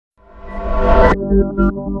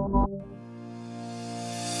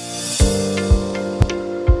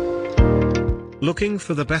Looking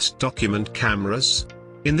for the best document cameras?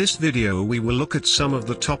 In this video we will look at some of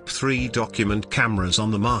the top 3 document cameras on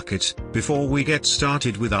the market. Before we get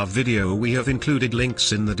started with our video, we have included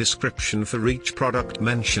links in the description for each product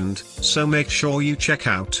mentioned, so make sure you check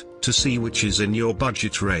out to see which is in your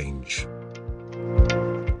budget range.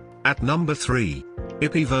 At number 3.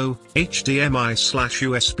 IPEVO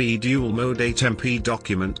HDMI/USB dual mode 8MP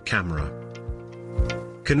document camera.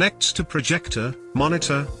 Connects to projector,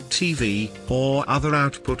 monitor, TV, or other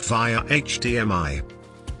output via HDMI.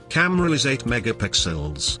 Camera is 8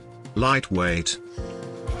 megapixels. Lightweight.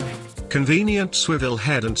 Convenient swivel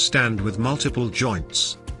head and stand with multiple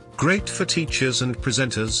joints. Great for teachers and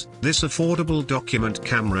presenters. This affordable document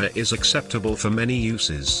camera is acceptable for many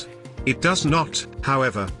uses. It does not,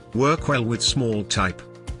 however, work well with small type.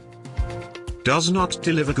 Does not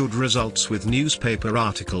deliver good results with newspaper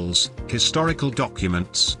articles, historical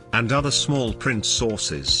documents, and other small print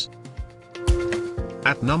sources.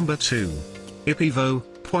 At number 2. IPEVO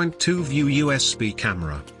Point 2 View USB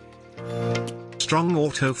camera. Strong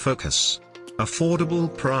autofocus. Affordable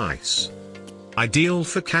price. Ideal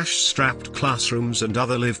for cash-strapped classrooms and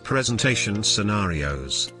other live presentation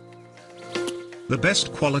scenarios. The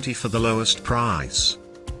best quality for the lowest price.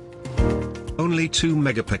 Only 2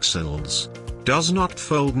 megapixels. Does not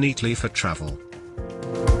fold neatly for travel.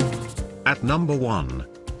 At number 1.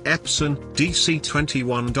 Epson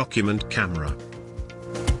DC21 document camera.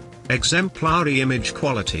 Exemplary image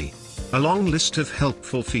quality. A long list of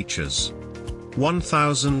helpful features.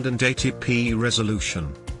 1080p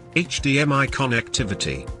resolution. HDMI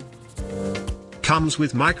connectivity. Comes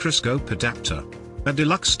with microscope adapter. A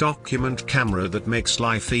deluxe document camera that makes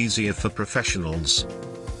life easier for professionals.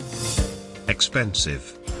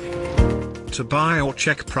 Expensive. To buy or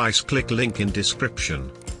check price, click link in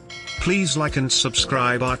description. Please like and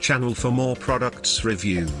subscribe our channel for more products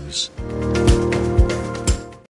reviews.